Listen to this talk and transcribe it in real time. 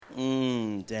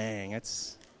Dang,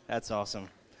 that's awesome.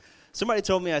 Somebody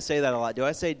told me I say that a lot. Do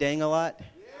I say dang a lot?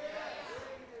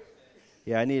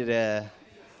 Yeah, I need a...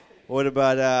 What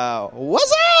about,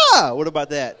 what's up? What about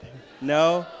that?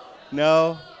 No?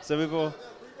 Some people...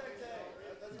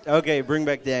 Okay, bring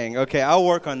back dang. Okay, I'll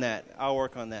work on that.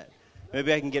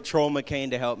 Maybe I can get Troll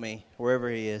McCain to help me, wherever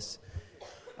he is.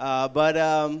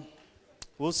 Well,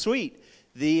 sweet.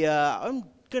 I'm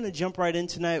going to jump right in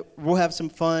tonight. We'll have some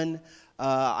fun.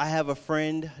 I have a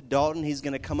friend, Dalton. He's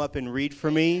going to come up and read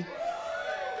for me.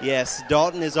 Yes,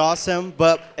 Dalton is awesome.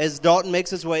 But as Dalton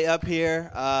makes his way up here,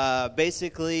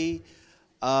 basically,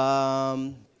 tonight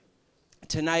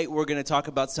we're going to talk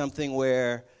about something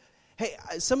where, hey,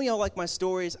 some of y'all like my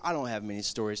stories. I don't have many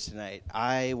stories tonight.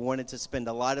 I wanted to spend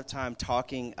a lot of time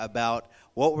talking about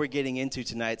what we're getting into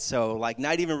tonight. So,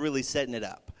 not even really setting it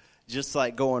up. Just,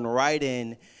 going right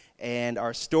in. And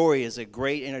our story is a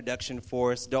great introduction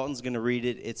for us. Dalton's going to read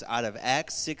it. It's out of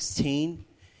Acts 16.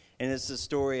 And it's a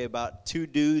story about two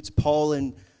dudes, Paul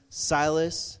and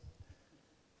Silas.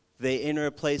 They enter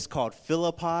a place called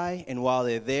Philippi, and while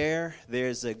they're there,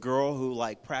 there's a girl who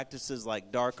practices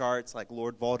dark arts,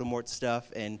 Lord Voldemort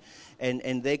stuff, and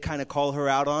they kind of call her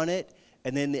out on it.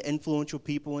 And then the influential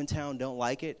people in town don't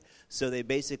like it, so they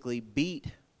basically beat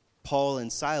Paul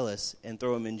and Silas and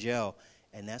throw them in jail,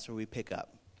 and that's where we pick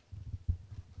up.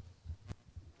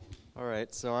 All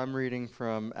right, so I'm reading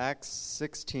from Acts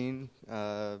 16,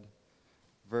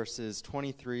 verses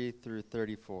 23 through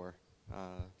 34.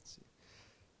 Let's see.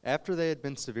 After they had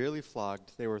been severely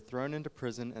flogged, they were thrown into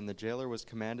prison, and the jailer was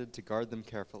commanded to guard them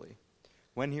carefully.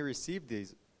 When he received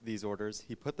these orders,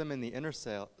 he put them in the inner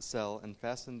cell and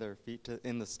fastened their feet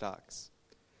in the stocks.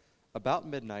 About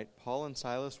midnight, Paul and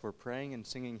Silas were praying and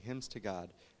singing hymns to God,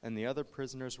 and the other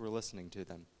prisoners were listening to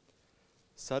them.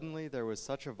 Suddenly there was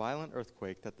such a violent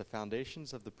earthquake that the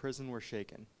foundations of the prison were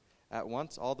shaken. At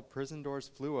once all the prison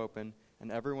doors flew open,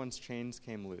 and everyone's chains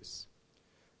came loose.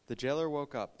 The jailer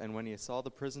woke up, and when he saw the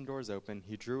prison doors open,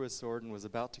 he drew his sword and was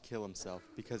about to kill himself,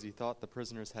 because he thought the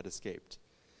prisoners had escaped.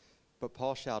 But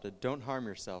Paul shouted, "Don't harm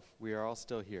yourself, we are all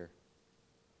still here."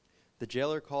 The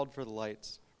jailer called for the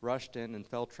lights, rushed in, and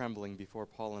fell trembling before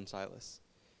Paul and Silas.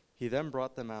 He then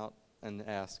brought them out and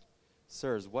asked,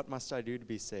 "Sirs, what must I do to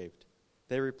be saved?"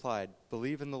 They replied,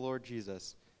 "Believe in the Lord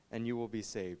Jesus, and you will be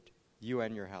saved, you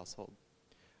and your household."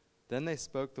 Then they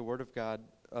spoke the word of God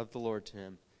of the Lord to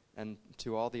him and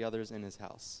to all the others in his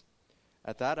house.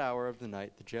 At that hour of the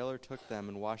night, the jailer took them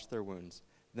and washed their wounds.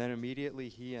 Then immediately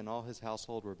he and all his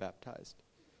household were baptized.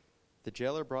 The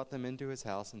jailer brought them into his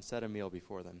house and set a meal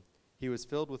before them. He was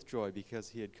filled with joy because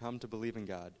he had come to believe in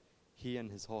God, he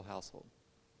and his whole household.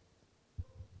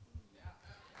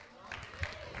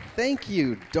 Thank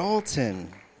you,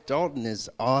 Dalton. Dalton is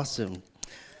awesome.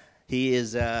 He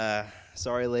is,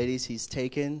 sorry ladies, he's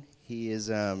taken. He is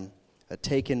a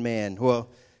taken man. Well,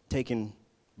 taken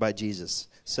by Jesus.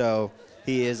 So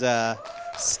he is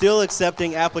still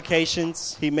accepting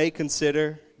applications. He may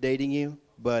consider dating you,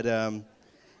 but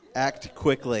act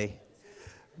quickly.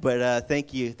 But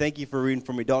thank you. Thank you for reading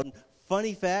for me, Dalton.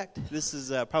 Funny fact, this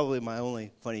is probably my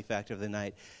only funny fact of the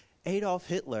night. Adolf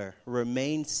Hitler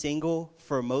remained single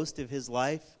for most of his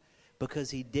life because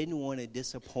he didn't want to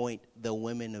disappoint the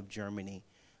women of Germany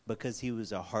because he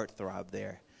was a heartthrob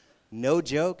there. No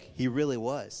joke, he really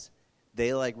was.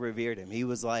 They, revered him. He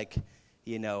was the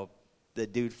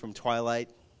dude from Twilight,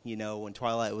 when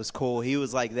Twilight was cool. He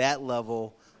was that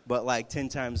level, but 10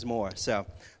 times more. So,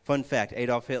 fun fact,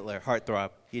 Adolf Hitler,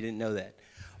 heartthrob. He didn't know that.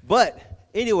 But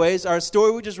anyways, our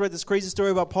story, we just read this crazy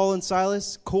story about Paul and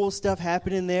Silas. Cool stuff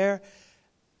happening there.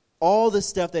 All the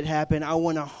stuff that happened, I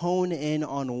want to hone in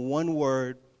on one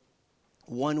word.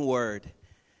 One word.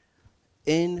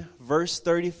 In verse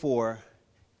 34,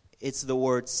 it's the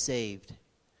word saved.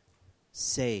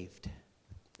 Saved.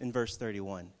 In verse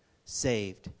 31,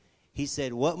 saved. He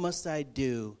said, "What must I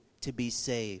do to be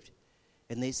saved?"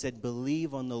 And they said,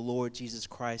 "Believe on the Lord Jesus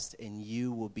Christ and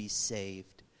you will be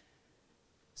saved."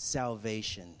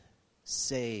 Salvation,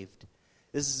 saved.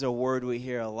 This is a word we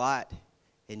hear a lot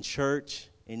in church,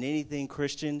 in anything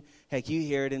Christian. Heck, you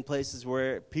hear it in places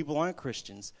where people aren't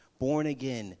Christians. Born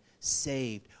again,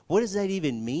 saved. What does that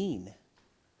even mean?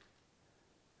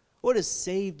 What does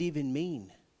saved even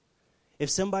mean? If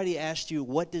somebody asked you,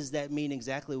 what does that mean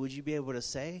exactly, would you be able to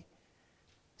say?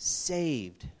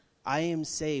 Saved. I am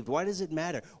saved. Why does it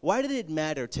matter? Why did it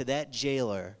matter to that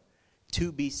jailer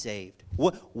to be saved?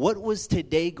 What was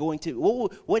today going to,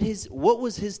 what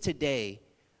was his today?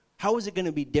 How is it going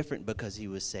to be different because he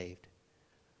was saved?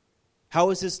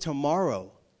 How is his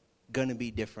tomorrow going to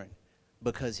be different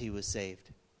because he was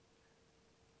saved?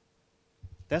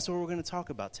 That's what we're going to talk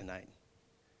about tonight.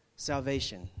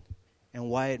 salvation and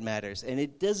why it matters. And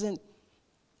it doesn't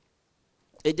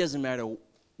matter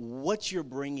what you're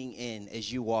bringing in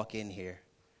as you walk in here.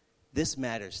 This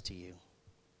matters to you.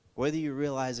 Whether you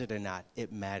realize it or not,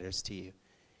 it matters to you.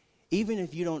 Even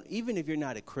if you're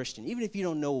not a Christian, even if you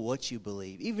don't know what you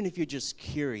believe, even if you're just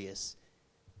curious,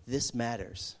 this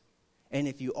matters. And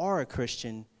if you are a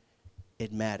Christian,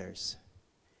 it matters.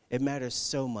 It matters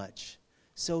so much.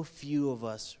 So few of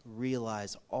us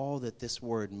realize all that this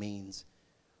word means,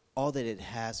 all that it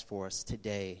has for us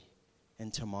today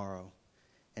and tomorrow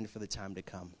and for the time to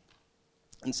come.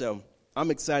 And so I'm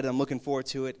excited. I'm looking forward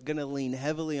to it. Going to lean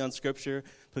heavily on Scripture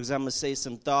because I'm going to say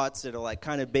some thoughts that are like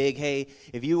kind of big. Hey,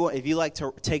 if you like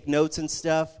to take notes and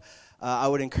stuff, I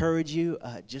would encourage you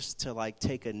just to like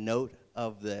take a note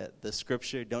of the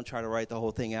Scripture. Don't try to write the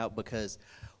whole thing out because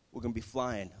we're going to be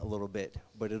flying a little bit,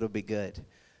 but it'll be good.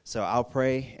 So I'll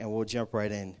pray and we'll jump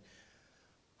right in.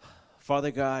 Father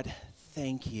God,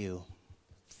 thank you.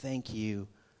 Thank you.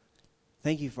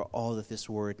 Thank you for all that this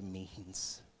word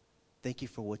means. Thank you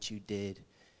for what you did.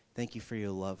 Thank you for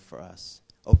your love for us.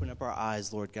 Open up our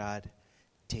eyes, Lord God,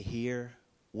 to hear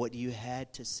what you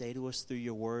had to say to us through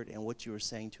your word and what you were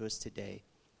saying to us today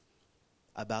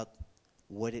about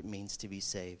what it means to be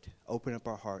saved. Open up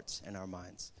our hearts and our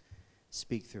minds.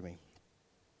 Speak through me.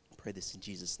 I pray this in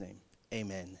Jesus' name.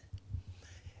 Amen.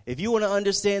 If you want to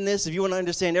understand this, if you want to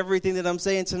understand everything that I'm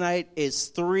saying tonight, it's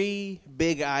 3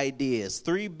 big ideas,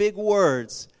 3 big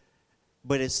words,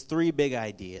 but it's 3 big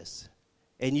ideas.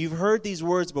 And you've heard these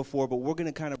words before, but we're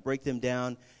going to kind of break them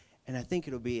down, and I think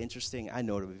it'll be interesting. I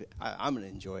know it'll be, I'm going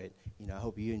to enjoy it. I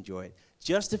hope you enjoy it.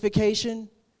 Justification,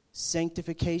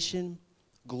 sanctification,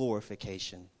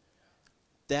 glorification.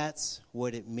 That's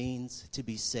what it means to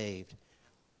be saved.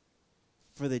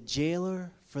 For the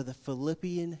jailer, for the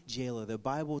Philippian jailer, the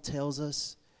Bible tells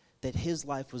us that his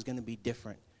life was going to be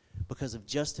different because of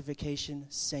justification,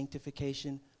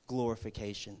 sanctification,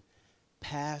 glorification.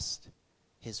 Past,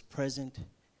 his present,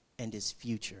 and his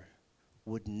future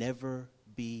would never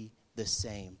be the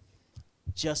same.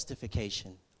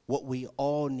 Justification, what we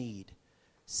all need.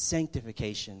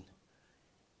 Sanctification,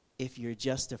 if you're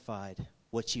justified,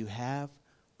 what you have,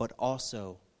 but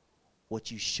also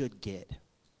what you should get.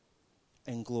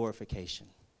 And glorification,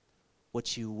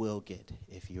 what you will get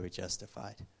if you are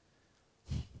justified.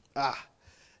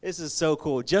 This is so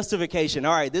cool. Justification.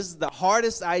 All right, this is the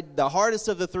hardest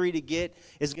of the 3 to get.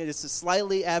 It's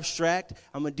slightly abstract.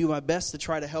 I'm going to do my best to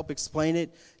try to help explain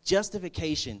it.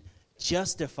 Justification,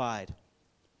 justified.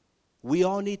 We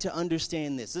all need to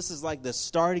understand this. This is like the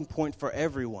starting point for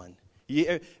everyone.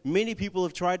 Many people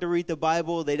have tried to read the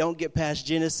Bible. They don't get past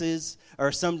Genesis,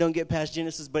 or some don't get past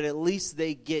Genesis, but at least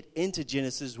they get into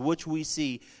Genesis, which we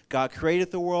see. God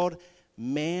created the world.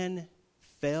 Man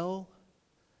fell.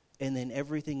 And then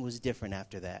everything was different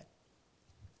after that.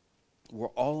 We're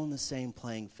all on the same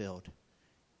playing field.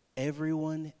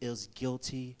 Everyone is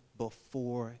guilty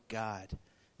before God.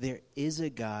 There is a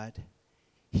God.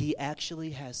 He actually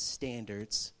has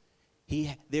standards.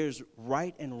 There's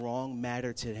right and wrong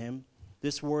matter to him.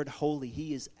 This word holy,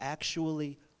 he is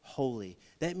actually holy.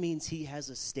 That means he has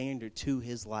a standard to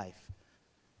his life.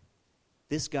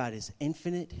 This God is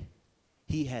infinite.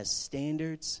 He has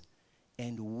standards.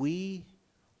 And we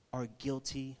are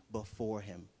guilty before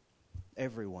him.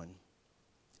 Everyone.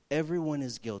 Everyone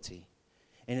is guilty.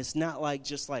 And it's not like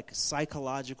just like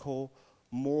psychological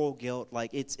moral guilt. Like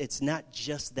it's not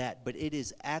just that, but it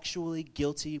is actually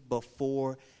guilty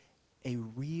before a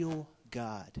real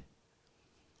God.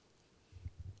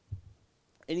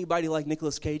 Anybody like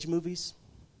Nicolas Cage movies?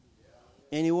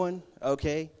 Anyone?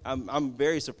 Okay. I'm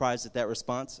very surprised at that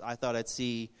response. I thought I'd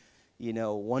see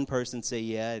one person say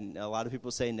yeah, and a lot of people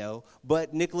say no.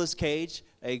 But Nicolas Cage,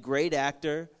 a great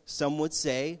actor, some would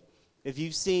say. If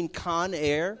you've seen Con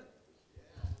Air,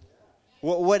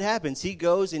 what happens? He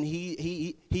goes and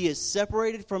he is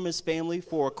separated from his family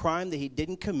for a crime that he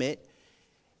didn't commit.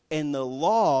 And the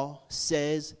law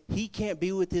says he can't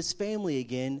be with his family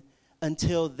again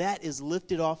until that is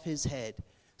lifted off his head.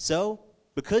 So,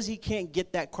 because he can't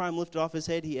get that crime lifted off his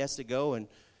head, he has to go and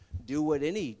do what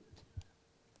any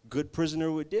good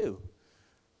prisoner would do.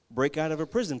 Break out of a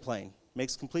prison plane.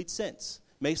 Makes complete sense.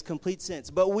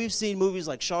 But we've seen movies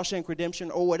like Shawshank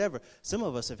Redemption or whatever. Some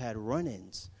of us have had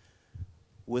run-ins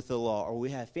with the law, or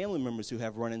we have family members who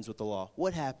have run-ins with the law.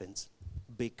 What happens?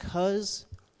 Because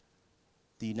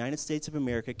the United States of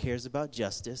America cares about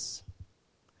justice,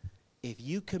 if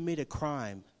you commit a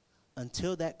crime,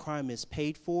 until that crime is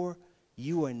paid for,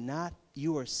 you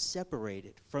are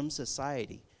separated from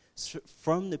society,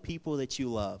 from the people that you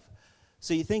love.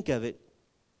 So you think of it,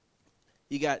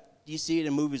 you got you see it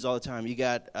in movies all the time. You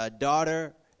got a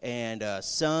daughter and a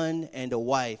son and a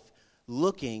wife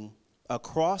looking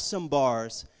across some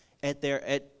bars at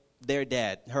their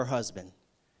dad, her husband.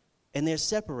 And they're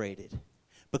separated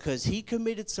because he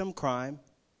committed some crime.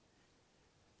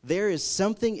 There is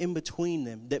something in between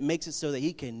them that makes it so that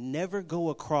he can never go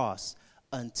across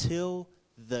until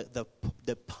the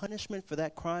punishment for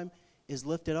that crime is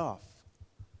lifted off.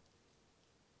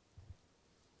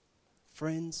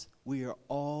 Friends, we are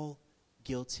all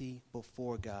guilty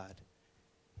before God.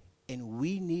 And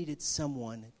we needed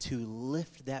someone to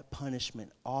lift that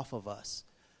punishment off of us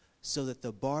so that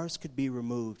the bars could be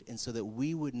removed and so that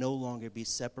we would no longer be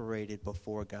separated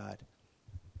before God.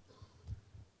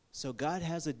 So God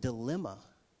has a dilemma.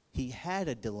 He had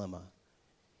a dilemma.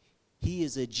 He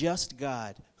is a just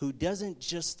God who doesn't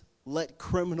just let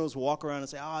criminals walk around and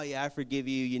say, oh, yeah, I forgive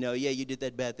you. You did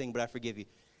that bad thing, but I forgive you.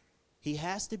 He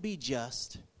has to be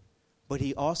just, but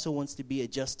he also wants to be a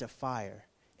justifier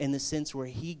in the sense where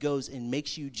he goes and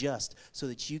makes you just so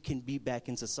that you can be back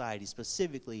in society,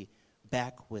 specifically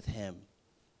back with him.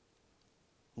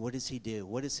 What does he do?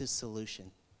 What is his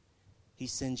solution? He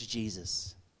sends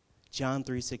Jesus. John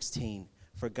 3:16,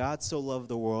 for God so loved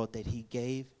the world that he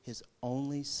gave his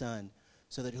only son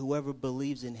so that whoever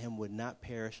believes in him would not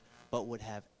perish but would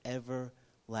have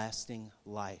everlasting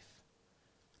life.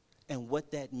 And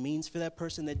what that means for that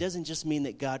person, that doesn't just mean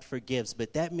that God forgives,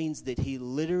 but that means that he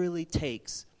literally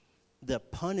takes the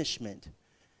punishment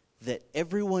that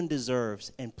everyone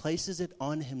deserves and places it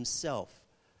on himself.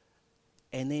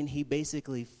 And then he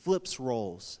basically flips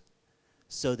roles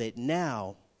so that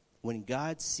now when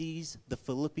God sees the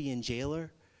Philippian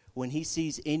jailer, when he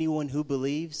sees anyone who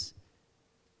believes,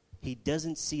 he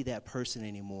doesn't see that person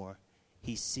anymore.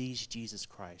 He sees Jesus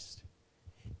Christ.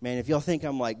 Man, if y'all think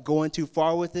I'm like going too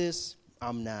far with this,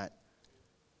 I'm not.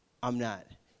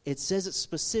 It says it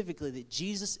specifically that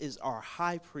Jesus is our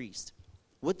high priest.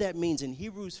 What that means in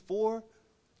Hebrews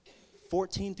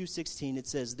 4:14 through 16, it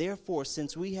says, therefore,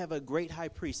 since we have a great high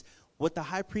priest, what the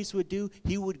high priest would do,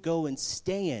 he would go and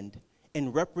stand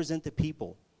and represent the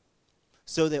people.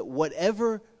 So that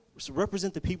whatever,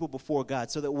 represent the people before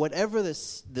God, so that whatever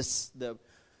the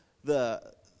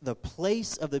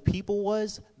place of the people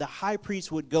was, the high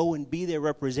priest would go and be their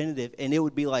representative, and it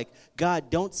would be like, God,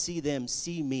 don't see them,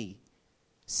 see me.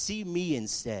 See me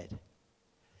instead.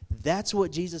 That's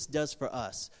what Jesus does for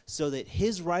us, so that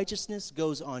his righteousness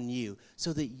goes on you,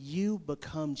 so that you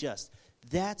become just.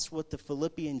 That's what the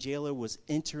Philippian jailer was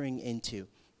entering into.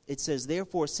 It says,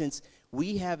 therefore, since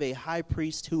we have a high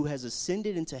priest who has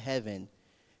ascended into heaven,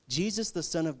 Jesus, the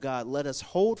Son of God, let us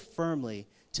hold firmly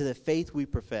to the faith we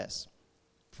profess.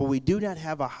 For we do not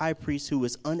have a high priest who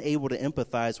is unable to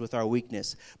empathize with our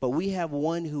weakness, but we have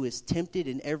one who is tempted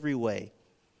in every way,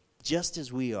 just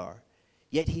as we are.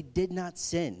 Yet he did not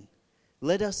sin.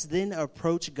 Let us then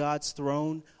approach God's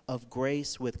throne of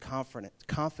grace with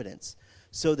confidence,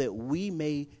 so that we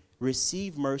may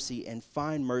receive mercy and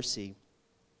find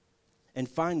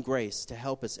grace to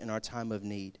help us in our time of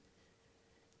need.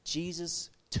 Jesus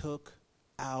took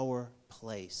our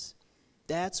place.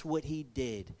 That's what he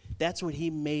did. That's what he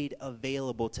made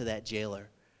available to that jailer.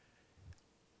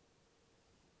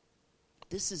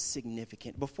 This is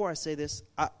significant. Before I say this,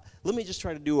 let me just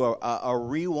try to do a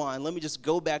rewind. Let me just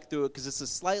go back through it because it's a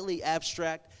slightly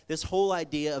abstract, this whole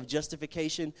idea of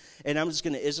justification. And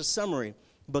it's a summary.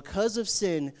 Because of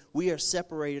sin, we are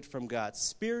separated from God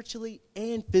spiritually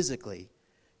and physically.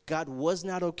 God was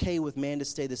not okay with man to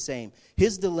stay the same.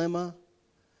 His dilemma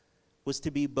was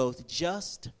to be both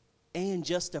just and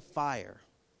justifier.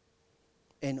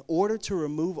 In order to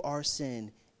remove our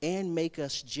sin and make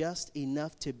us just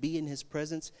enough to be in his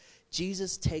presence,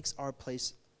 Jesus takes our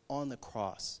place on the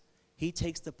cross. He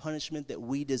takes the punishment that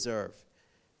we deserve.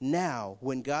 Now,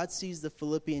 when God sees the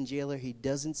Philippian jailer, he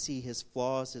doesn't see his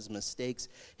flaws, his mistakes,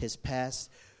 his past,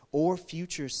 or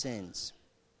future sins.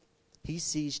 He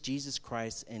sees Jesus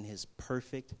Christ in his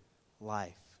perfect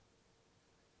life.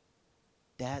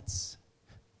 That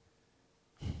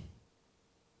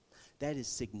is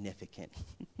significant.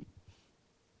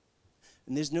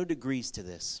 And there's no degrees to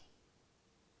this.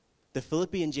 The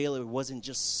Philippian jailer wasn't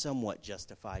just somewhat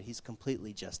justified. He's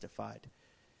completely justified.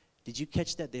 Did you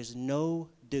catch that? There's no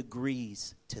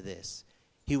degrees to this.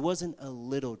 He wasn't a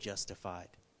little justified.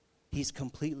 He's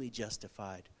completely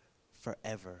justified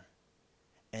forever.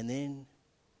 And then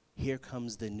here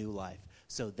comes the new life.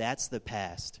 So that's the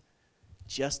past.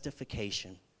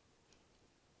 Justification.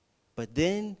 But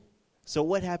then, so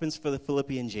what happens for the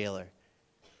Philippian jailer?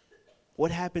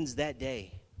 What happens that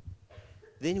day?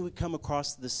 Then we come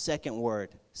across the second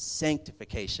word,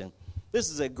 sanctification. This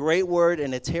is a great word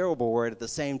and a terrible word at the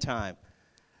same time.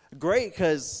 Great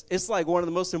because it's like one of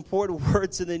the most important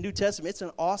words in the New Testament. It's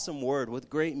an awesome word with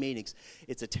great meanings.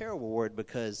 It's a terrible word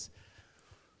because,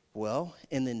 well,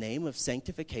 in the name of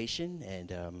sanctification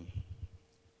and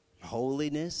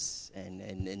holiness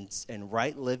and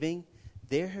right living,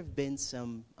 there have been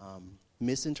some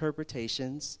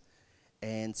misinterpretations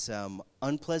and some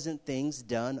unpleasant things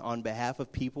done on behalf of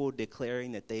people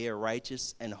declaring that they are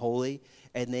righteous and holy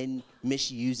and then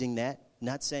misusing that.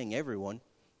 Not saying everyone,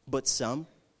 but some.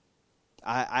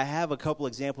 I have a couple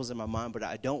examples in my mind, but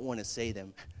I don't want to say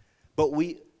them. But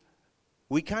we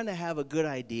kind of have a good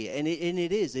idea, and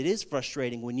it is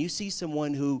frustrating when you see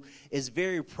someone who is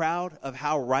very proud of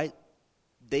how right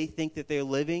they think that they're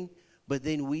living, but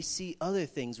then we see other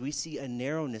things. We see a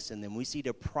narrowness in them. We see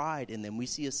the pride in them. We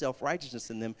see a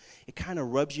self-righteousness in them. It kind of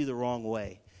rubs you the wrong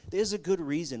way. There's a good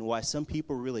reason why some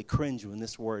people really cringe when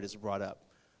this word is brought up,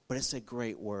 but it's a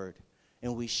great word.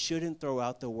 And we shouldn't throw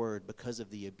out the word because of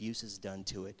the abuses done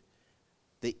to it,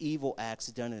 the evil acts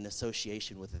done in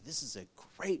association with it. This is a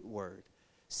great word,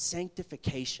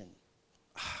 sanctification.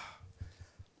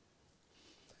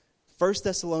 1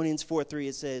 Thessalonians 4:3,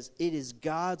 it says, it is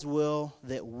God's will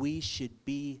that we should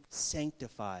be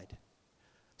sanctified.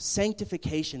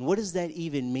 Sanctification, what does that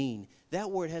even mean? That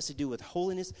word has to do with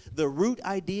holiness. The root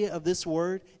idea of this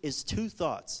word is two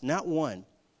thoughts, not one.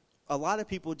 A lot of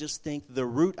people just think the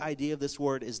root idea of this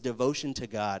word is devotion to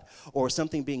God or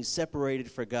something being separated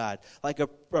for God. Like a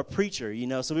preacher,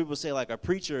 some people say like a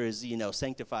preacher is,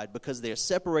 sanctified because they're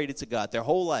separated to God their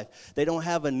whole life. They don't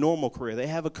have a normal career. They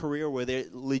have a career where they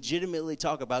legitimately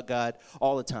talk about God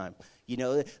all the time.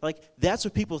 Like that's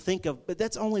what people think of, but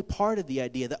that's only part of the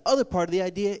idea. The other part of the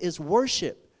idea is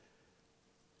worship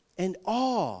and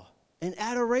awe and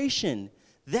adoration.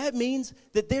 That means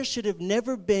that there should have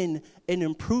never been an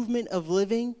improvement of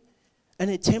living, an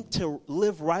attempt to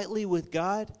live rightly with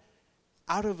God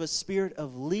out of a spirit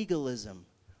of legalism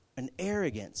and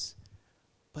arrogance,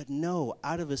 but no,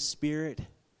 out of a spirit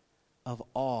of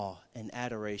awe and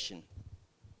adoration.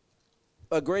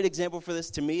 A great example for this,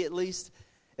 to me at least,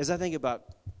 is I think about,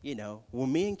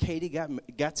 when me and Katie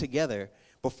got together,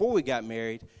 before we got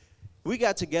married, we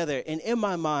got together, and in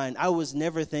my mind, I was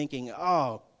never thinking,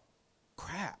 oh,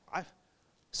 crap,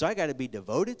 so I got to be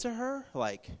devoted to her?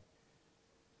 Like,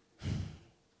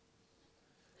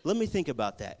 let me think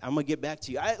about that. I'm going to get back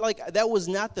to you. That was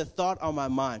not the thought on my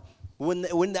mind. When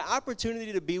the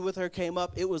opportunity to be with her came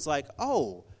up, it was like,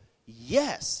 oh,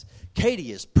 yes,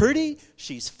 Katie is pretty,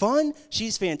 she's fun,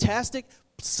 she's fantastic.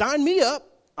 Sign me up.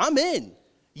 I'm in.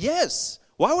 Yes.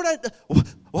 Why would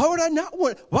I not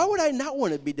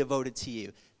want to be devoted to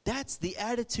you? That's the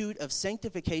attitude of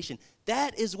sanctification.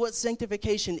 That is what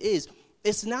sanctification is.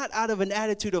 It's not out of an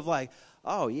attitude of like,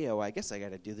 oh, yeah, well, I guess I got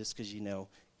to do this because,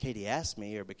 Katie asked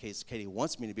me or because Katie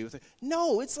wants me to be with her.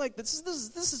 No, it's like, this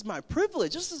is my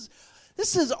privilege. This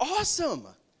is awesome.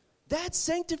 That's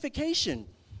sanctification.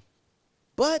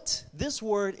 But this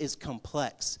word is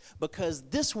complex because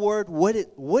this word, what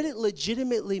it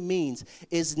legitimately means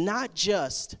is not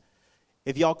just,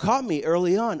 if y'all caught me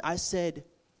early on, I said,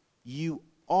 you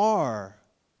are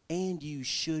and you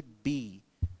should be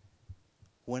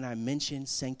when I mention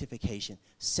sanctification.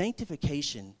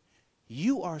 Sanctification,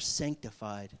 you are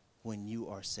sanctified when you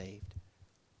are saved.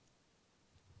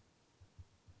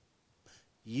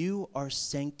 You are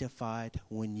sanctified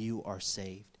when you are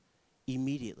saved.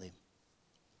 Immediately.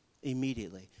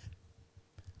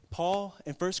 Paul,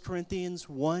 in 1 Corinthians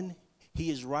 1, he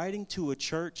is writing to a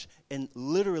church, and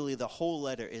literally the whole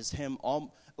letter is him,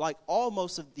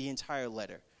 almost of the entire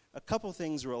letter. A couple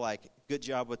things were like, good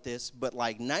job with this, but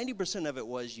like 90% of it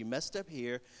was, you messed up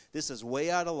here, this is way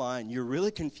out of line, you're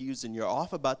really confused, and you're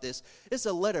off about this. It's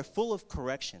a letter full of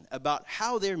correction about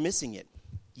how they're missing it.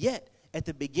 Yet, at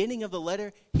the beginning of the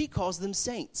letter, he calls them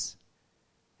saints.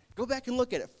 Go back and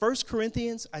look at it. 1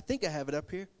 Corinthians, I think I have it up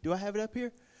here. Do I have it up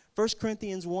here? 1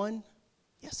 Corinthians 1.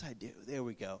 Yes, I do. There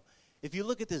we go. If you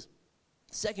look at this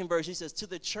second verse, he says, to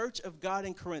the church of God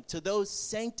in Corinth, to those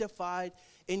sanctified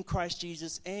in Christ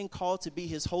Jesus and called to be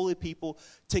his holy people,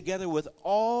 together with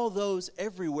all those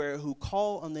everywhere who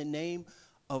call on the name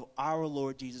of our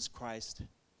Lord Jesus Christ.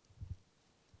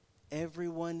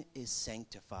 Everyone is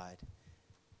sanctified.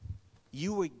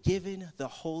 You were given the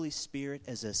Holy Spirit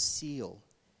as a seal.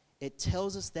 It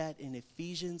tells us that in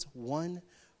Ephesians 1,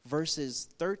 verses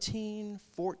 13,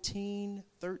 14.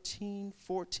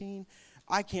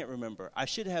 I can't remember. I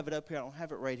should have it up here. I don't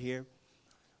have it right here.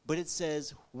 But it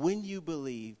says, when you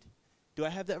believed. Do I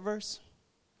have that verse?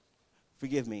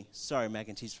 Forgive me. Sorry, Mac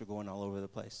and Cheese, for going all over the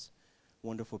place.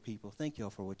 Wonderful people. Thank you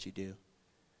all for what you do.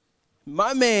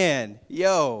 My man,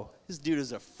 yo, this dude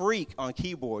is a freak on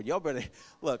keyboard. Y'all better,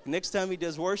 look, next time he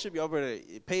does worship, y'all better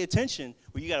pay attention.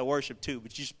 Well, you got to worship too,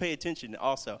 but you should pay attention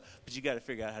also. But you got to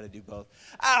figure out how to do both.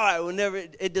 All right, whenever,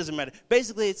 it doesn't matter.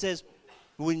 Basically, it says,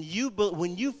 when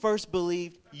you first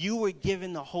believed, you were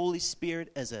given the Holy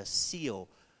Spirit as a seal.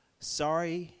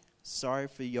 Sorry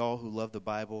for y'all who love the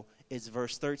Bible. It's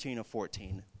verse 13 or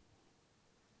 14.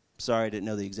 Sorry, I didn't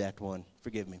know the exact one.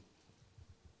 Forgive me.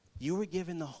 You were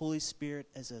given the Holy Spirit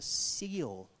as a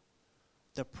seal,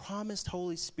 the promised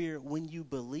Holy Spirit when you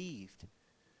believed.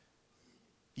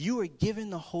 You were given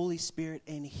the Holy Spirit,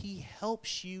 and he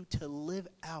helps you to live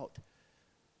out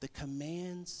the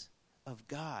commands of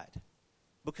God,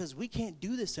 because we can't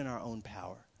do this in our own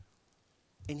power.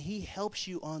 And he helps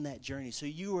you on that journey. So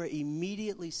you are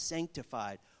immediately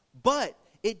sanctified. But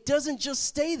it doesn't just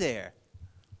stay there.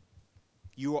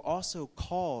 You are also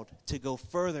called to go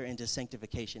further into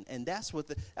sanctification. And that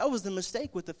was the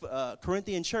mistake with the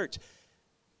Corinthian church.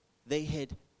 They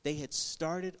had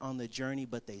started on the journey,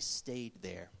 but they stayed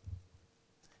there.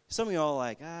 Some of y'all are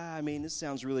like, this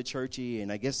sounds really churchy,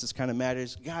 and I guess this kind of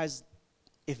matters. Guys,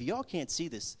 if y'all can't see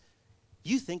this,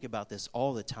 you think about this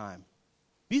all the time.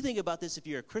 You think about this if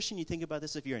you're a Christian, you think about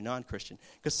this if you're a non-Christian.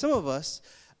 Because some of us,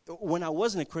 when I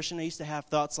wasn't a Christian, I used to have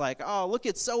thoughts like, oh, look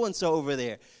at so-and-so over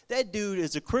there. That dude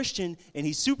is a Christian, and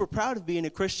he's super proud of being a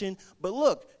Christian. But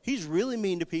look, he's really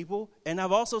mean to people, and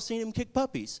I've also seen him kick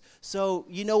puppies. So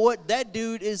you know what? That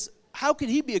dude is, how could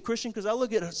he be a Christian? Because I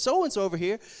look at so-and-so over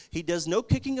here. He does no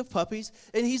kicking of puppies,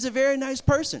 and he's a very nice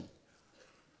person.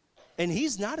 And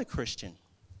he's not a Christian.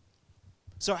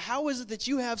 So how is it that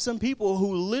you have some people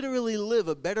who literally live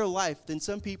a better life than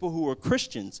some people who are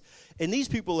Christians? And these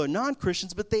people are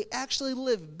non-Christians, but they actually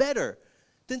live better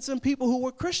than some people who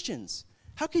were Christians.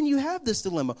 How can you have this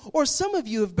dilemma? Or some of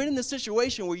you have been in a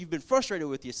situation where you've been frustrated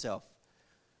with yourself.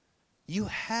 You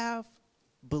have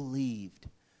believed,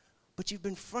 but you've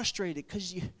been frustrated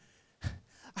because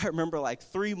I remember like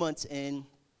 3 months in,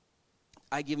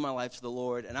 I give my life to the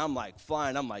Lord, and I'm like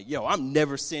flying. I'm like, yo, I'm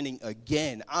never sinning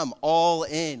again. I'm all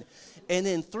in. And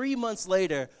then 3 months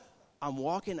later, I'm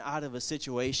walking out of a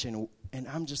situation, and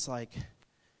I'm just like,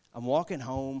 I'm walking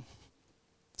home,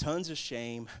 tons of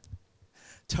shame,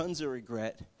 tons of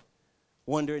regret,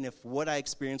 wondering if what I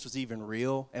experienced was even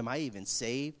real. Am I even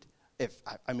saved? I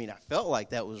felt like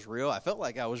that was real. I felt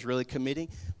like I was really committing.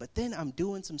 But then I'm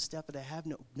doing some stuff that I have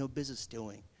no business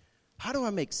doing. How do I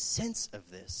make sense of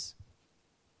this?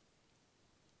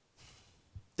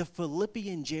 The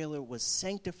Philippian jailer was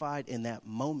sanctified in that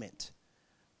moment.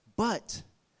 But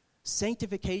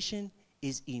sanctification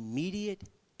is immediate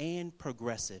and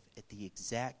progressive at the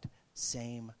exact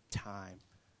same time.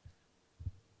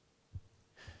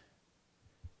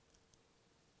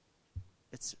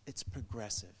 It's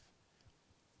progressive.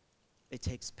 It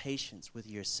takes patience with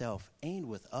yourself and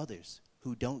with others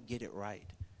who don't get it right.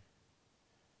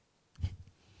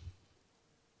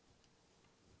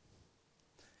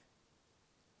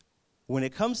 When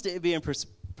it comes to it being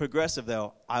progressive,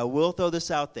 though, I will throw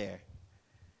this out there.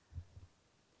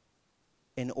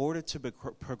 In order to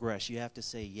progress, you have to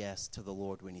say yes to the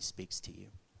Lord when he speaks to you.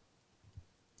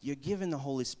 You're given the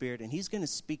Holy Spirit, and he's going to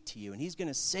speak to you, and he's going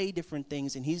to say different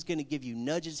things, and he's going to give you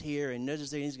nudges here and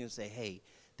nudges there, and he's going to say, hey,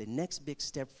 the next big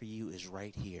step for you is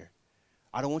right here.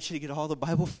 I don't want you to get all the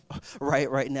Bible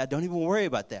right now. Don't even worry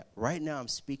about that. Right now, I'm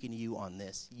speaking to you on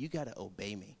this. You got to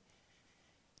obey me.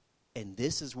 And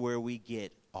this is where we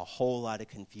get a whole lot of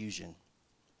confusion.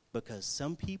 Because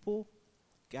some people,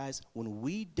 guys, when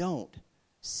we don't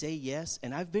say yes,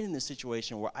 and I've been in this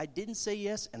situation where I didn't say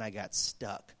yes and I got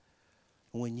stuck.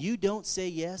 When you don't say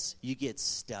yes, you get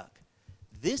stuck.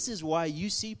 This is why you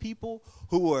see people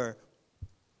who are,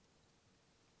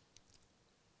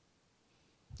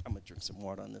 I'm going to drink some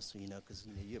water on this, because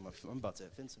I'm about to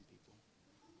offend some people.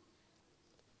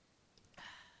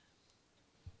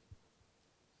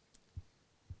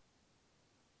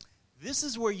 This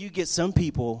is where you get some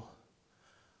people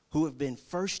who have been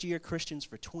first-year Christians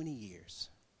for 20 years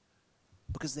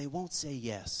because they won't say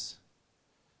yes.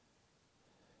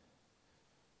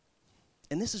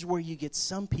 And this is where you get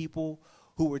some people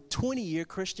who were 20-year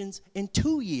Christians in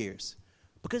 2 years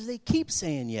because they keep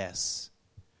saying yes.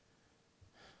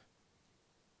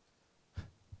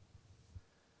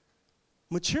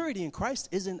 Maturity in Christ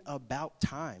isn't about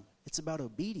time. It's about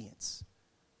obedience.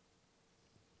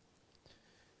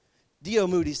 D.L.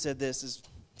 Moody said this is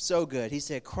so good. He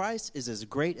said, Christ is as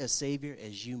great a Savior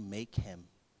as you make him.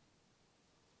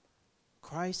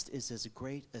 Christ is as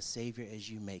great a Savior as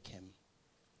you make him.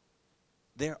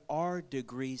 There are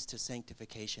degrees to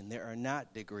sanctification. There are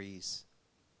not degrees.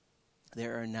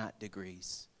 There are not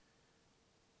degrees.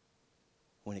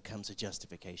 when it comes to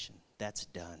justification. That's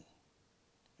done.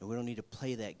 And we don't need to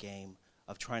play that game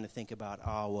of trying to think about,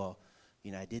 oh, well,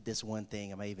 I did this one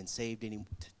thing. Am I even saved anymore?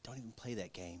 Don't even play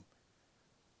that game.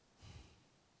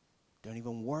 Don't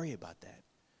even worry about that.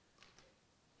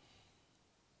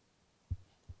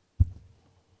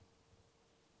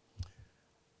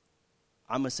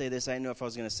 I'm going to say this. I didn't know if I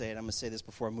was going to say it. I'm going to say this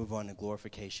before I move on to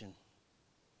glorification.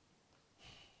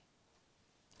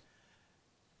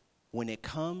 When it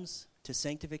comes to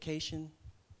sanctification,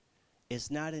 it's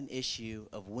not an issue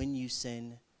of when you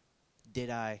sin,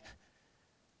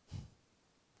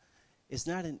 it's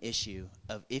not an issue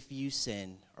of if you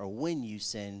sin or when you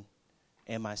sin,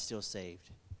 am I still saved?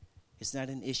 It's not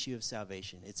an issue of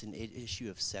salvation. It's an issue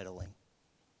of settling.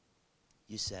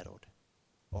 You settled,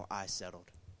 or I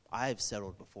settled. I have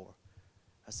settled before.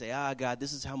 I say, God,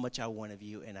 this is how much I want of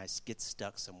you, and I get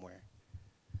stuck somewhere.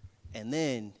 And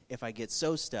then, if I get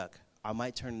so stuck, I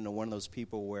might turn into one of those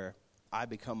people where I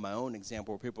become my own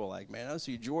example, where people are like, man, I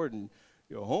see Jordan,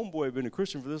 homeboy been a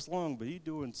Christian for this long, but he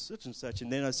doing such and such.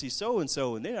 And then I see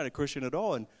so-and-so, and they're not a Christian at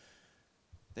all, and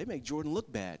they make Jordan look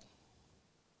bad.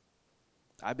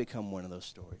 I become one of those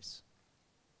stories.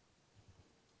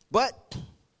 But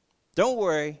don't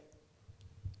worry,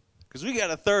 because we got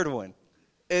a third one,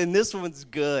 and this one's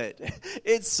good.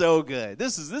 It's so good.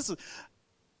 This is.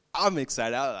 I'm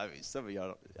excited. I mean, some of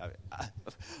y'all don't.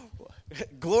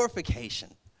 Glorification.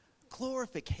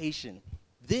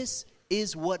 This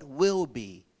is what will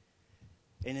be.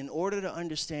 And in order to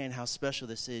understand how special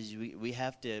this is, we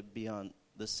have to be on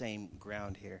the same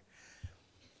ground here.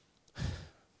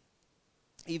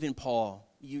 Even Paul,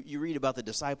 you read about the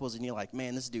disciples and you're like,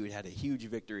 man, this dude had a huge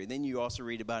victory. And then you also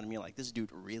read about him and you're like, this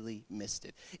dude really missed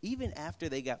it. Even after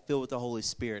they got filled with the Holy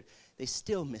Spirit, they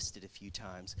still missed it a few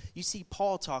times. You see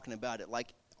Paul talking about it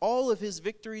like all of his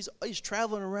victories, he's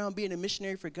traveling around being a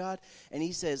missionary for God. And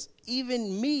he says,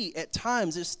 even me at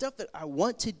times, there's stuff that I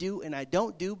want to do and I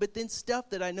don't do. But then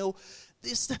stuff that I know,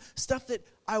 this stuff that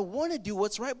I want to do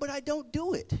what's right, but I don't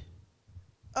do it.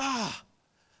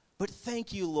 But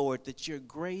thank you, Lord, that your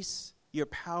grace, your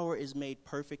power is made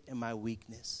perfect in my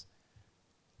weakness.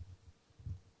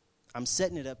 I'm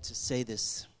setting it up to say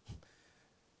this.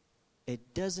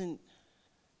 It doesn't,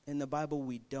 in the Bible,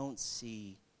 we don't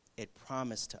see it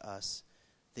promised to us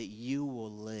that you will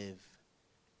live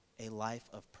a life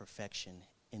of perfection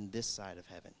in this side of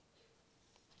heaven.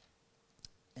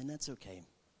 And that's okay.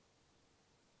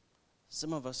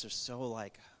 Some of us are so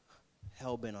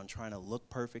hell-bent on trying to look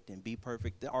perfect and be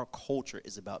perfect. Our culture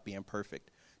is about being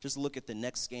perfect. Just look at the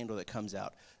next scandal that comes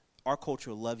out. Our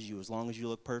culture loves you as long as you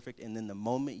look perfect, and then the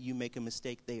moment you make a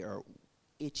mistake, they are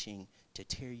itching to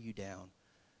tear you down.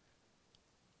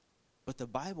 But the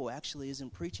Bible actually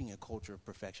isn't preaching a culture of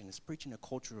perfection. It's preaching a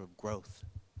culture of growth.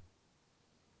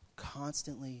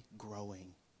 Constantly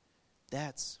growing.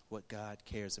 That's what God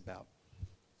cares about.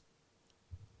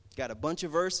 Got a bunch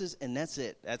of verses, and that's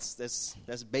it.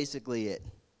 That's basically it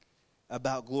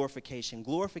about glorification.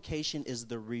 Glorification is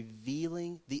the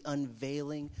revealing, the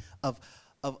unveiling of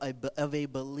a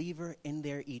believer in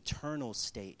their eternal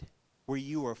state, where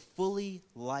you are fully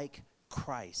like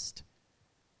Christ.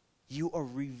 You are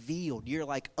revealed. You're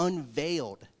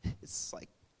unveiled. It's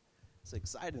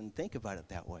exciting to think about it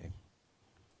that way.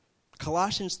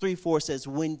 Colossians 3:4 says,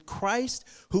 when Christ,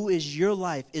 who is your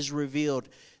life, is revealed,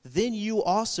 then you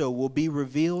also will be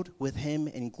revealed with him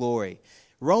in glory.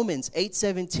 Romans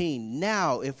 8:17,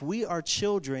 now if we are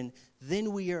children,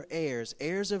 then we are heirs,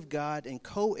 heirs of God and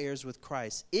co-heirs with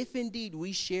Christ, if indeed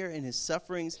we share in his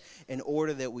sufferings, in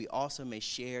order that we also may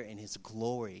share in his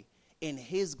glory. In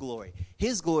his glory.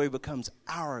 His glory becomes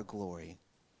our glory.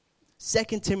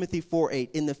 2 Timothy 4:8,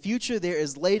 in the future there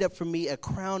is laid up for me a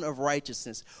crown of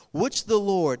righteousness, which the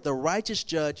Lord, the righteous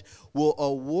judge, will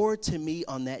award to me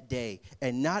on that day.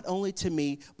 And not only to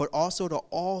me, but also to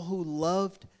all who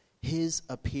loved his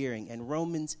appearing. And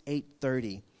Romans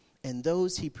 8:30, and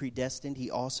those he predestined, he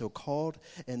also called.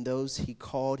 And those he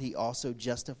called, he also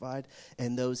justified.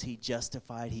 And those he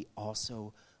justified, he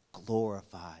also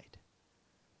glorified.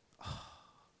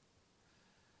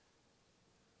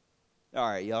 All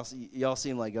right, y'all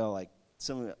seem like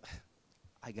some.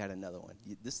 I got another one.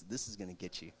 This is going to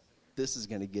get you. This is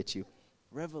going to get you.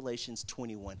 Revelations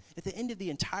 21. At the end of the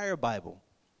entire Bible,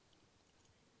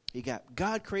 You got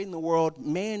God creating the world,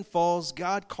 man falls,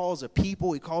 God calls a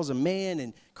people, he calls a man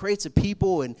and creates a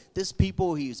people, and this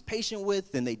people he's patient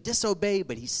with, and they disobey,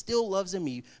 but he still loves them.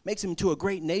 He makes them into a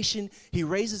great nation. He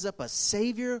raises up a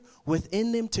Savior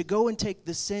within them to go and take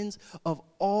the sins of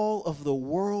all of the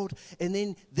world. And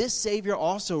then this Savior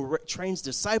also trains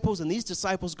disciples, and these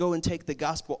disciples go and take the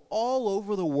gospel all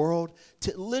over the world,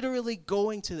 to literally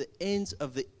going to the ends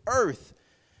of the earth.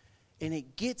 And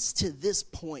it gets to this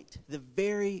point, the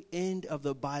very end of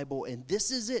the Bible, and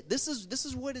this is it. This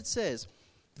is what it says.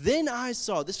 Then I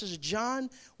saw, this is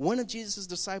John, one of Jesus'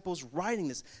 disciples, writing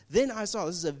this. Then I saw,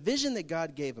 this is a vision that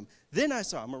God gave him. Then I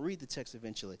saw, I'm going to read the text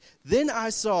eventually. Then I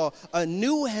saw a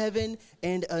new heaven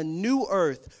and a new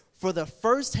earth. For the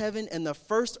first heaven and the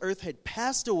first earth had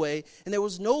passed away, and there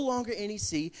was no longer any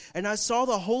sea. And I saw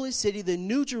the holy city, the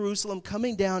new Jerusalem,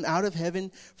 coming down out of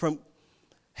heaven from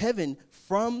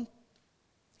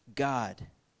God,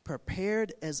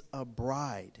 prepared as a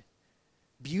bride,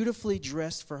 beautifully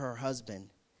dressed for her husband.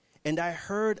 And I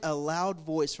heard a loud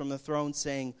voice from the throne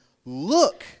saying,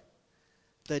 "Look,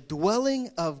 the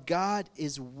dwelling of God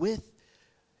is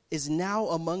now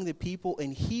among the people,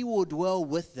 and he will dwell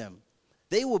with them.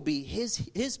 They will be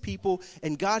his people,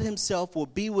 and God himself will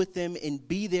be with them and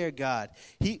be their God."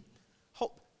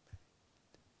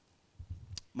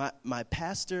 My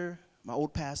pastor, my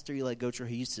old pastor, Eli Gocher,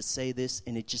 he used to say this,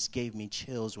 and it just gave me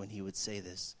chills when he would say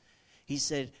this. He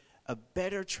said, a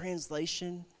better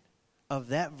translation of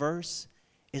that verse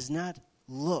is not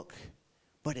look,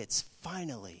 but it's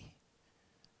finally.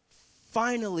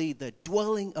 Finally, the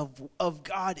dwelling of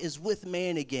God is with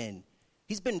man again.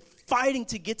 He's been fighting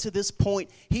to get to this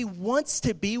point. He wants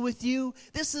to be with you.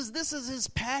 This is his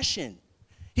passion.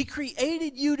 He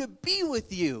created you to be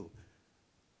with you.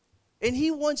 And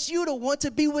he wants you to want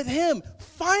to be with him,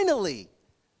 finally.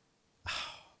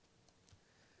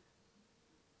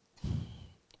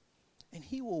 And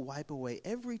he will wipe away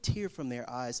every tear from their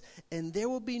eyes, and there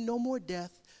will be no more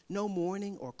death, no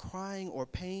mourning or crying or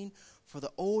pain, for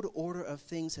the old order of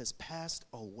things has passed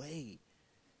away.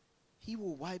 He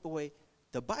will wipe away.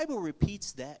 The Bible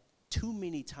repeats that too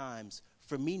many times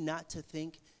for me not to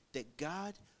think that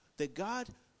God, the God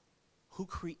who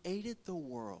created the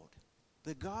world,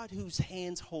 the God whose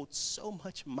hands hold so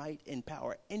much might and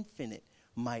power, infinite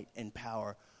might and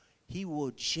power, he will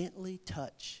gently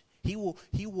touch. He will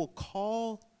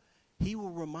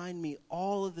remind me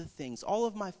all of the things, all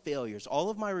of my failures,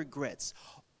 all of my regrets,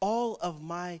 all of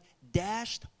my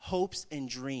dashed hopes and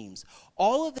dreams,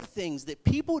 all of the things that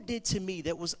people did to me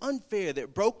that was unfair,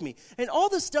 that broke me, and all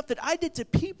the stuff that I did to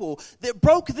people that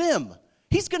broke them.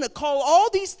 He's going to call all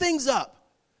these things up.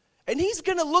 And he's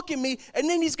going to look at me, and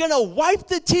then he's going to wipe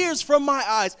the tears from my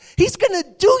eyes. He's going to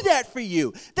do that for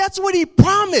you. That's what he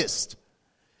promised.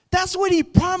 That's what he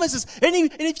promises. And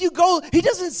if you go, he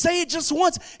doesn't say it just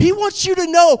once. He wants you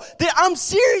to know that I'm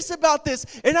serious about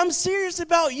this, and I'm serious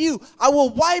about you. I will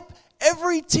wipe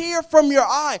every tear from your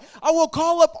eye. I will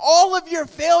call up all of your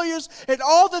failures and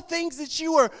all the things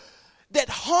that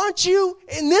haunt you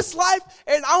in this life,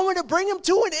 and I want to bring them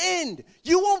to an end.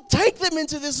 You won't take them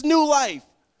into this new life.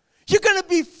 You're going to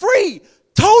be free,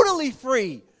 totally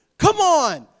free. Come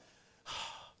on.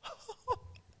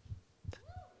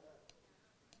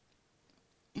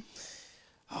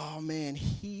 Oh, man,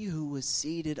 he who was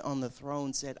seated on the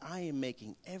throne said, I am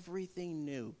making everything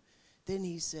new. Then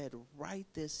he said, write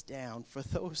this down,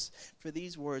 for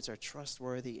these words are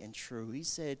trustworthy and true. He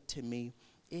said to me,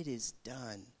 it is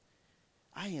done.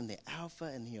 I am the Alpha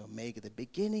and the Omega, the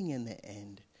beginning and the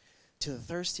end. To the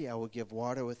thirsty I will give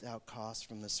water without cost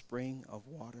from the spring of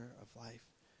water of life.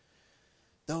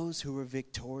 Those who are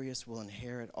victorious will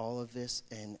inherit all of this,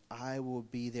 and I will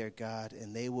be their God,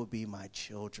 and they will be my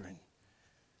children.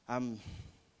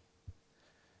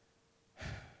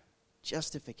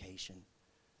 Justification.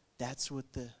 That's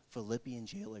what the Philippian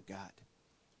jailer got.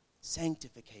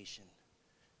 Sanctification.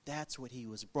 That's what he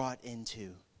was brought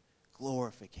into.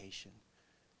 Glorification.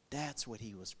 That's what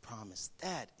he was promised.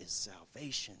 That is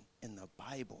salvation in the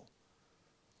Bible.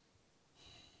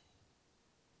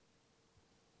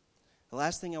 The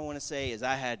last thing I want to say is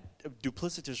I had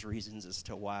duplicitous reasons as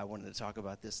to why I wanted to talk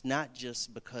about this. Not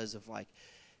just because of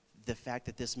the fact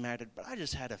that this mattered, but I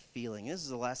just had a feeling. This is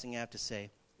the last thing I have to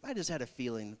say. I just had a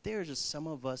feeling that there are just some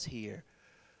of us here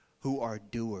who are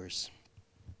doers.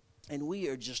 And we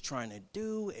are just trying to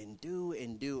do and do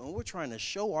and do. And we're trying to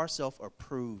show ourselves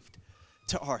approved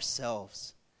to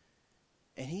ourselves.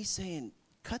 And he's saying,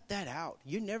 cut that out.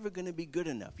 You're never going to be good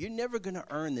enough. You're never going to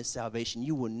earn this salvation.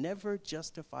 You will never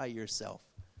justify yourself.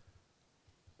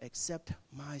 Accept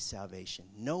my salvation.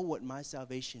 Know what my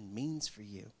salvation means for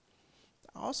you.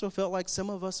 I also felt like some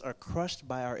of us are crushed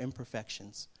by our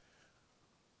imperfections.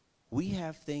 We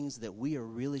have things that we are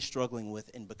really struggling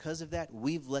with, and because of that,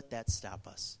 we've let that stop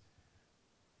us.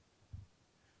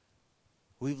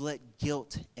 We've let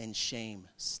guilt and shame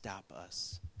stop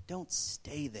us. Don't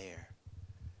stay there.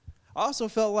 I also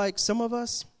felt like some of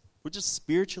us were just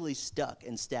spiritually stuck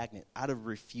and stagnant out of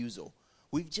refusal.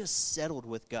 We've just settled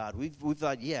with God. We've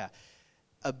thought, yeah,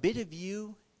 a bit of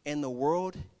you and the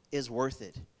world is worth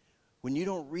it. When you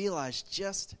don't realize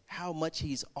just how much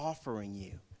he's offering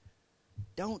you.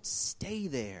 Don't stay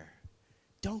there.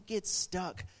 Don't get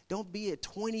stuck. Don't be a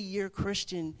 20-year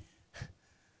Christian.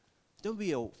 Don't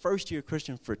be a first-year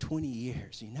Christian for 20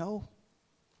 years, you know?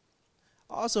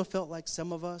 I also felt like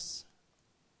some of us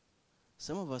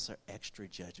are extra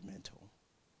judgmental,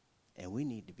 and we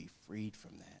need to be freed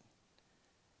from that.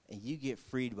 And you get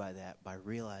freed by that by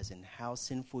realizing how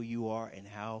sinful you are and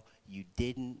how you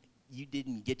didn't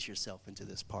get yourself into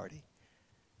this party.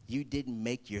 You didn't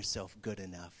make yourself good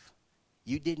enough.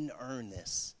 You didn't earn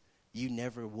this. You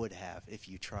never would have if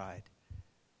you tried.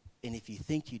 And if you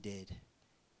think you did,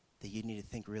 then you need to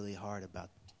think really hard about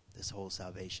this whole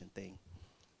salvation thing.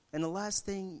 And the last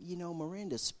thing, you know,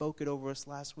 Miranda spoke it over us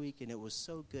last week, and it was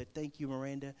so good. Thank you,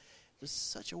 Miranda. It was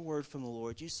such a word from the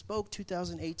Lord. You spoke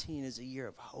 2018 as a year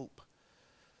of hope.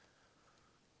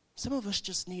 Some of us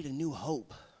just need a new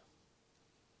hope.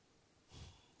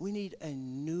 We need a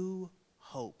new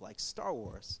hope, like Star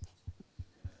Wars.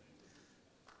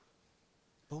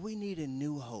 But we need a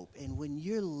new hope. And when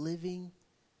you're living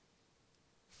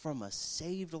from a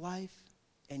saved life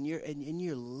and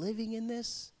you're living in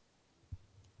this,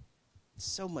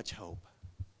 so much hope,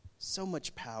 so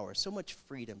much power, so much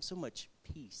freedom, so much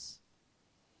peace.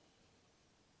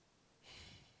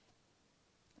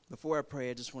 Before I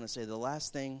pray, I just want to say the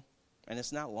last thing, and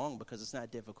it's not long because it's not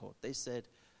difficult. They said,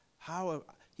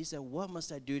 he said, what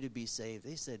must I do to be saved?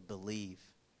 They said, believe.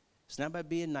 It's not by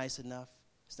being nice enough.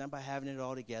 It's not by having it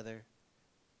all together.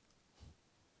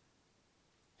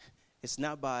 It's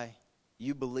not by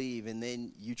you believe and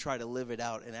then you try to live it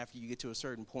out, and after you get to a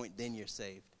certain point, then you're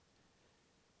saved.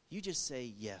 You just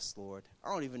say, yes, Lord. I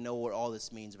don't even know what all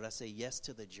this means, but I say yes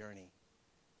to the journey.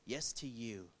 Yes to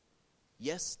you.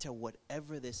 Yes to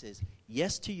whatever this is.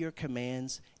 Yes to your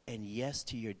commands, and yes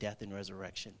to your death and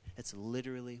resurrection. It's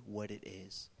literally what it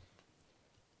is.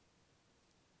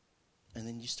 And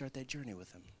then you start that journey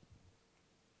with him.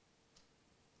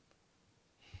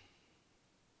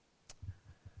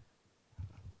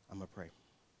 I'm going to pray.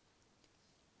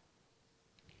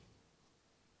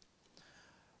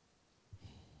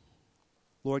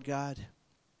 Lord God,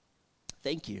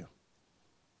 thank you.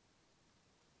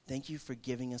 Thank you for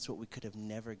giving us what we could have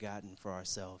never gotten for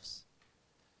ourselves.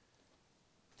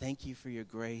 Thank you for your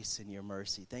grace and your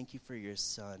mercy. Thank you for your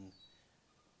Son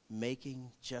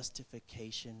making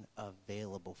justification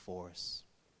available for us.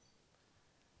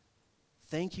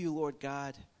 Thank you, Lord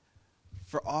God,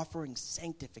 for offering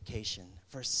sanctification,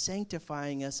 for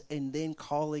sanctifying us and then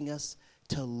calling us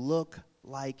to look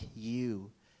like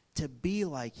you, to be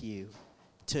like you,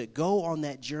 to go on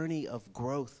that journey of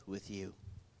growth with you.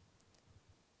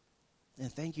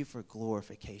 And thank you for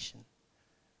glorification.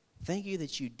 Thank you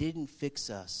that you didn't fix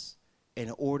us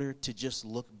in order to just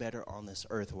look better on this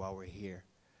earth while we're here.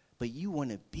 But you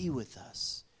want to be with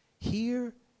us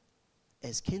here,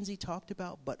 as Kinsey talked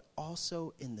about, but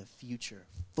also in the future,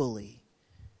 fully.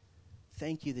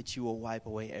 Thank you that you will wipe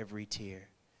away every tear.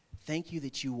 Thank you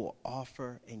that you will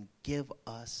offer and give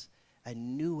us a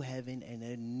new heaven and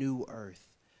a new earth,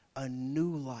 a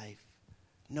new life,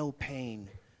 no pain,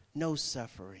 no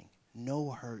suffering,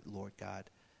 no hurt, Lord God.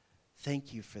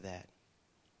 Thank you for that.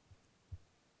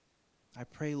 I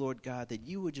pray, Lord God, that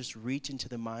you would just reach into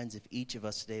the minds of each of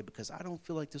us today, because I don't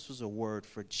feel like this was a word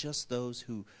for just those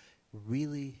who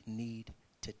really need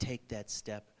to take that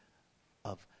step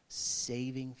of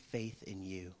saving faith in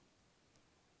you.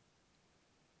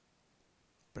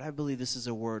 But I believe this is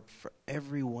a word for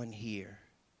everyone here.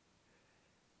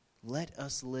 Let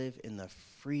us live in the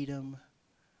freedom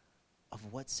of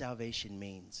what salvation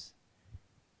means.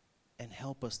 And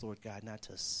help us, Lord God, not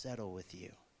to settle with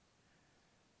you.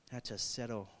 Not to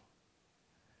settle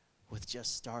with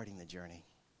just starting the journey.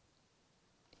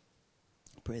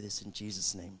 I pray this in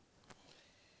Jesus' name.